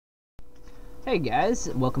Hey guys,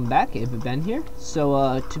 welcome back. Ava Ben here.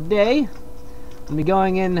 So today I'm be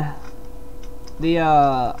going in the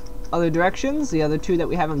other directions, the other two that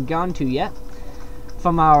we haven't gone to yet,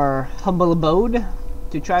 from our humble abode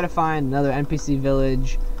to try to find another NPC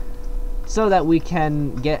village so that we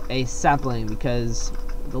can get a sapling, because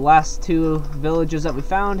the last two villages that we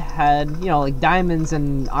found had, you know, like diamonds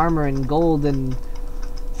and armor and gold and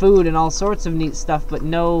food and all sorts of neat stuff, but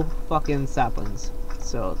no fucking saplings.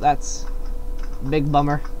 So that's big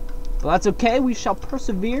bummer. But that's okay, we shall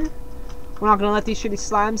persevere. We're not gonna let these shitty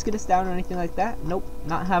slimes get us down or anything like that. Nope,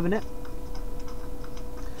 not having it.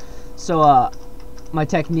 So my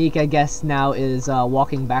technique, I guess, now is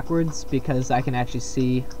walking backwards, because I can actually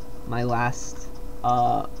see my last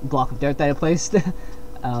block of dirt that I placed.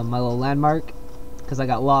 My little landmark, because I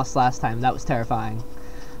got lost last time. That was terrifying.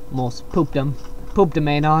 Almost pooped him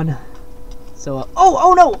on. So,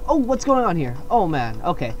 oh no! Oh, what's going on here? Oh man,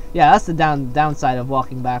 okay. Yeah, that's the downside of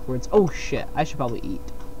walking backwards. Oh shit, I should probably eat.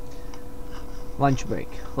 Lunch break.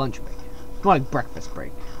 More like breakfast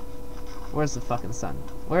break. Where's the fucking sun?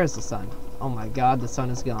 Where is the sun? Oh my god, the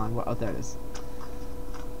sun is gone. Oh, there it is.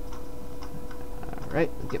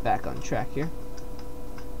 Alright, get back on track here.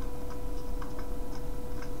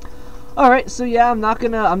 Alright, so yeah, I'm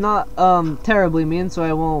not terribly mean, so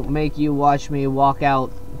I won't make you watch me walk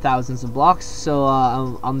out thousands of blocks. So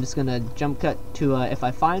I'm just gonna jump cut to if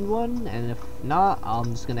I find one, and if not,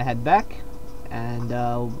 I'm just gonna head back, and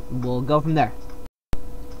we'll go from there.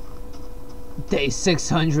 Day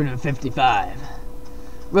 655.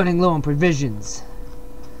 Running low on provisions.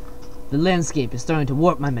 The landscape is starting to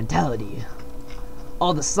warp my mentality.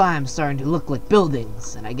 All the slime's starting to look like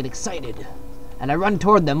buildings, and I get excited, and I run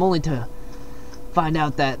toward them only to find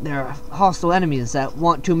out that there are hostile enemies that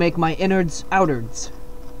want to make my innards outards.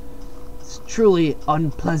 It's truly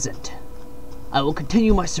unpleasant. I will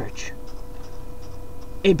continue my search.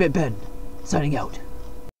 8-Bit Ben, signing out.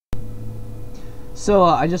 So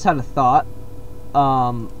I just had a thought.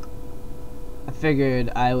 I figured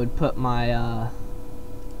I would put my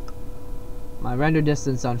my render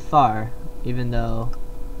distance on far, even though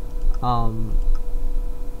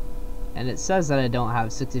and it says that I don't have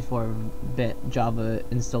 64-bit Java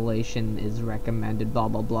installation is recommended, blah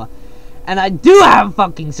blah blah. And I do have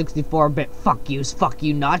fucking 64-bit fuck you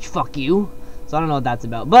Notch, fuck you. So I don't know what that's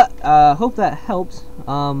about, but hope that helps.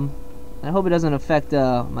 I hope it doesn't affect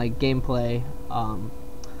my gameplay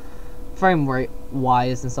frame rate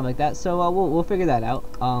wise and stuff like that. So we'll figure that out.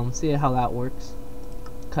 See how that works.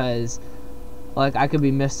 Cause like I could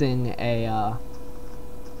be missing a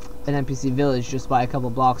an NPC village just by a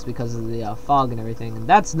couple blocks because of the fog and everything, and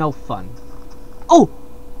that's no fun. Oh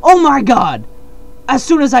my god! As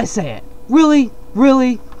soon as I say it, really?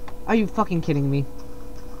 Are you fucking kidding me?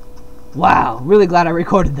 Wow, really glad I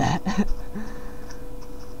recorded that.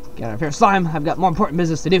 Get out of here, slime! I've got more important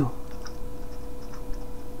business to do.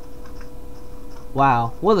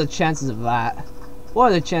 Wow, what are the chances of that?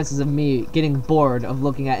 What are the chances of me getting bored of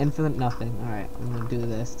looking at infinite nothing? Alright, I'm gonna do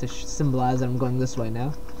this to symbolize that I'm going this way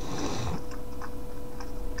now.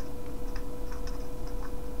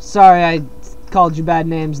 Sorry, I called you bad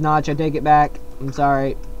names, Notch. I take it back. I'm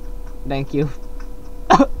sorry. Thank you.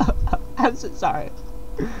 I'm so sorry.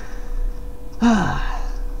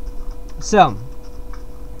 So,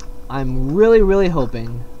 I'm really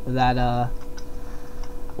hoping that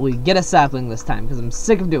we get a sapling this time, because I'm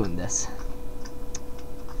sick of doing this.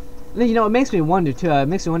 You know, it makes me wonder too. It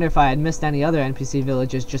makes me wonder if I had missed any other NPC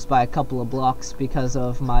villages just by a couple of blocks because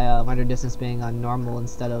of my render distance being on normal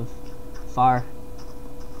instead of far.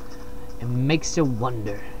 It makes you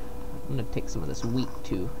wonder. I'm gonna take some of this wheat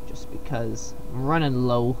too, just because I'm running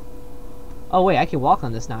low. Oh wait, I can walk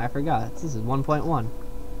on this now. I forgot. This is 1.1.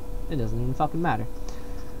 It doesn't even fucking matter.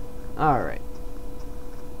 All right.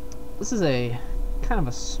 This is a kind of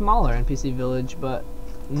a smaller NPC village, but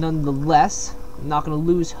nonetheless, I'm not gonna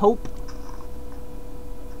lose hope.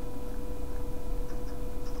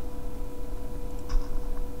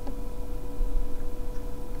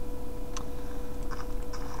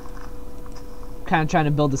 Kind of trying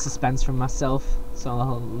to build the suspense for myself, so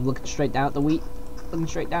I'm looking straight down at the wheat.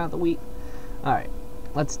 Alright,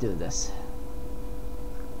 let's do this.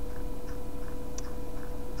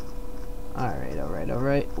 Alright.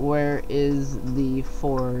 Where is the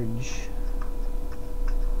forge?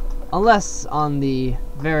 Unless on the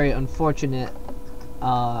very unfortunate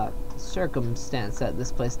circumstance that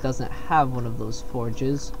this place doesn't have one of those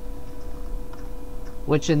forges.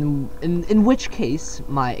 Which in which case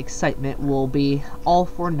my excitement will be all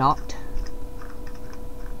for naught.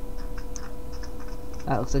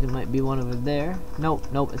 That looks like it might be one over there. Nope,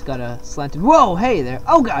 it's got a slanted. Whoa, hey there!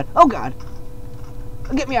 Oh god!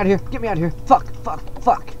 Get me out of here. Get me out of here. Fuck, fuck,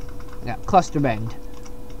 fuck. I got cluster banged.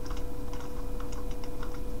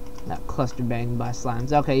 Got cluster banged by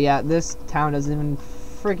slimes. Okay, yeah, this town doesn't even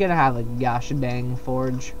freaking have a gosh dang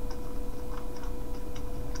forge.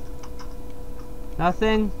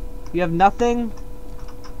 Nothing? You have nothing?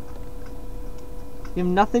 You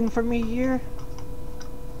have nothing for me here?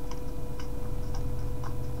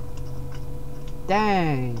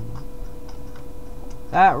 Dang.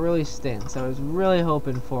 That really stinks. I was really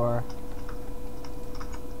hoping for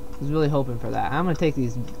that. I'm gonna take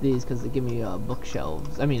these because they give me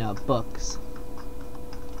bookshelves. I mean books.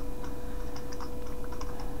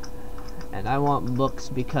 And I want books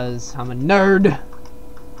because I'm a nerd.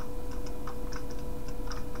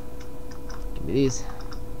 Give me these.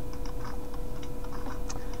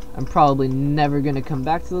 I'm probably never gonna come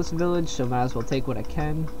back to this village, so might as well take what I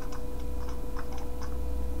can.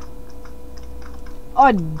 Oh,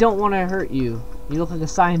 I don't want to hurt you. You look like a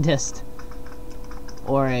scientist.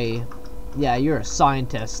 Or a... Yeah, you're a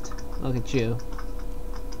scientist. Look at you.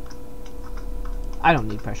 I don't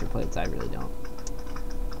need pressure plates, I really don't.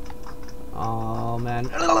 Oh, man.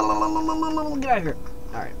 Get out of here.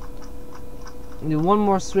 Alright. Do one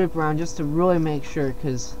more sweep around just to really make sure,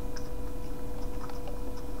 because...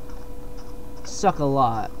 Suck a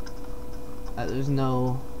lot. There's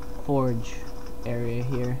no forge area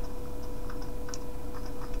here.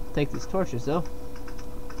 Take these torches, though.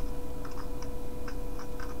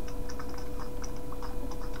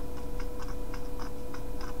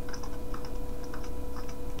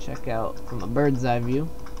 Check out from a bird's eye view.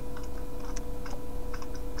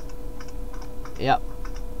 Yep.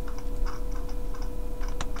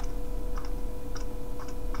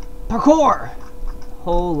 Parkour!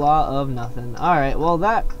 Whole lot of nothing. Alright, well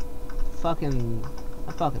that fucking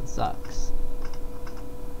sucks.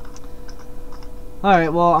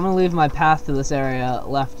 Alright, well I'm gonna leave my path to this area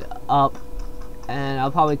left up, and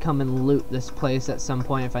I'll probably come and loot this place at some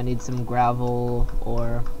point if I need some gravel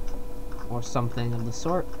or something of the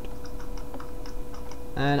sort.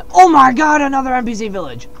 And oh my god, another NPC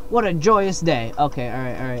village! What a joyous day. Okay,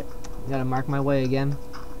 alright. Gotta mark my way again.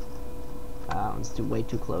 That one's way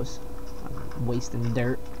too close. I'm wasting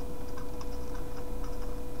dirt.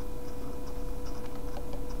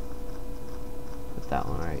 Put that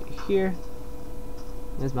one right here.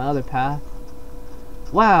 There's my other path.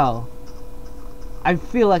 Wow. I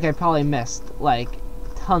feel like I probably missed like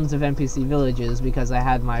tons of NPC villages because I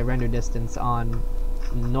had my render distance on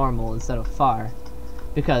normal instead of far,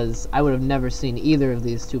 because I would have never seen either of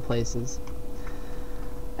these two places.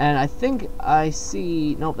 And I think I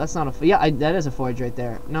see... Nope, that's not a... Yeah, that is a forge right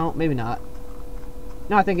there. No, maybe not.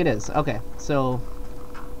 No, I think it is. Okay, so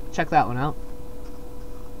check that one out.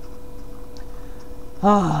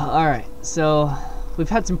 Alright, so we've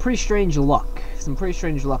had some pretty strange luck.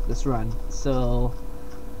 This run. So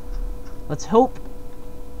let's hope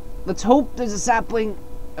there's a sapling.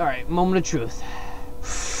 Alright, moment of truth.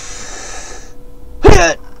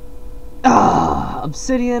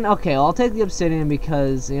 Obsidian. Okay, well, I'll take the obsidian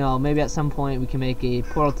because, you know, maybe at some point we can make a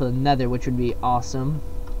portal to the nether, which would be awesome.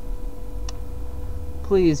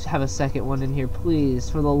 Please have a second one in here, please,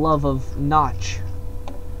 for the love of Notch.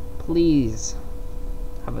 Please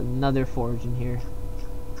have another forge in here.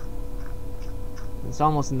 It's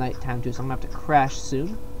almost nighttime too, so I'm gonna have to crash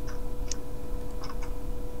soon.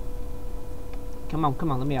 Come on,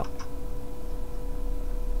 let me out.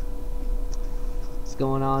 What's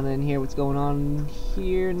going on in here? What's going on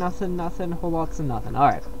here? Nothing, whole lots of nothing.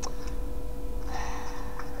 Alright.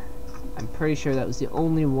 I'm pretty sure that was the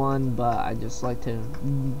only one, but I just like to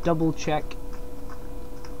double check.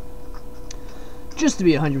 Just to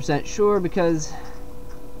be 100% sure, because...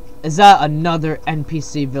 Is that another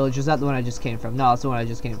NPC village? Is that the one I just came from? No, it's the one I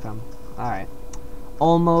just came from. Alright.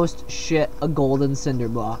 Almost shit a golden cinder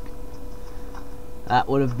block. That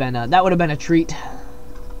would have been a treat.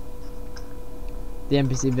 The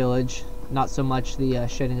NPC village, not so much the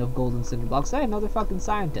shedding of golden cinder blocks. Hey, another fucking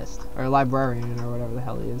scientist or librarian or whatever the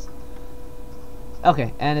hell he is.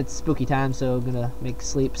 Okay, and it's spooky time, so I'm gonna make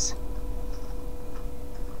sleeps.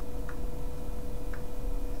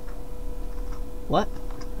 What?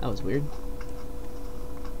 That was weird.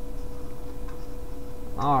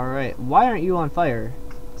 Alright, why aren't you on fire,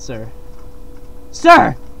 sir?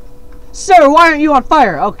 Sir! Sir, why aren't you on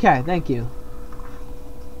fire? Okay, thank you.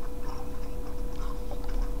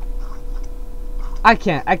 I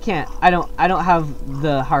can't. I don't have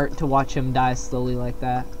the heart to watch him die slowly like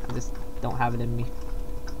that. I just don't have it in me.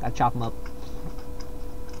 Gotta chop him up.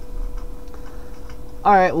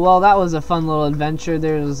 Alright, well, that was a fun little adventure.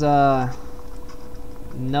 There's,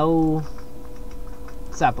 no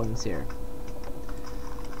saplings here.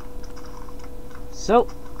 So,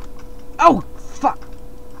 oh, fuck.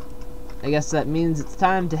 I guess that means it's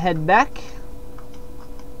time to head back.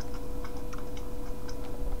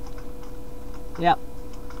 Yep.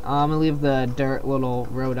 I'm gonna leave the dirt little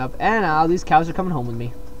road up, and these cows are coming home with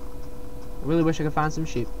me. I really wish I could find some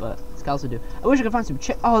sheep, but these cows will do. I wish I could find some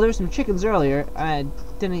oh, there were some chickens earlier. I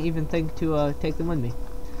didn't even think to take them with me.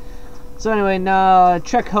 So anyway, now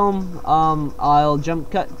trek home. I'll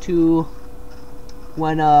jump cut to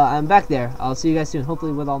when I'm back there. I'll see you guys soon,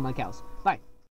 hopefully with all my cows.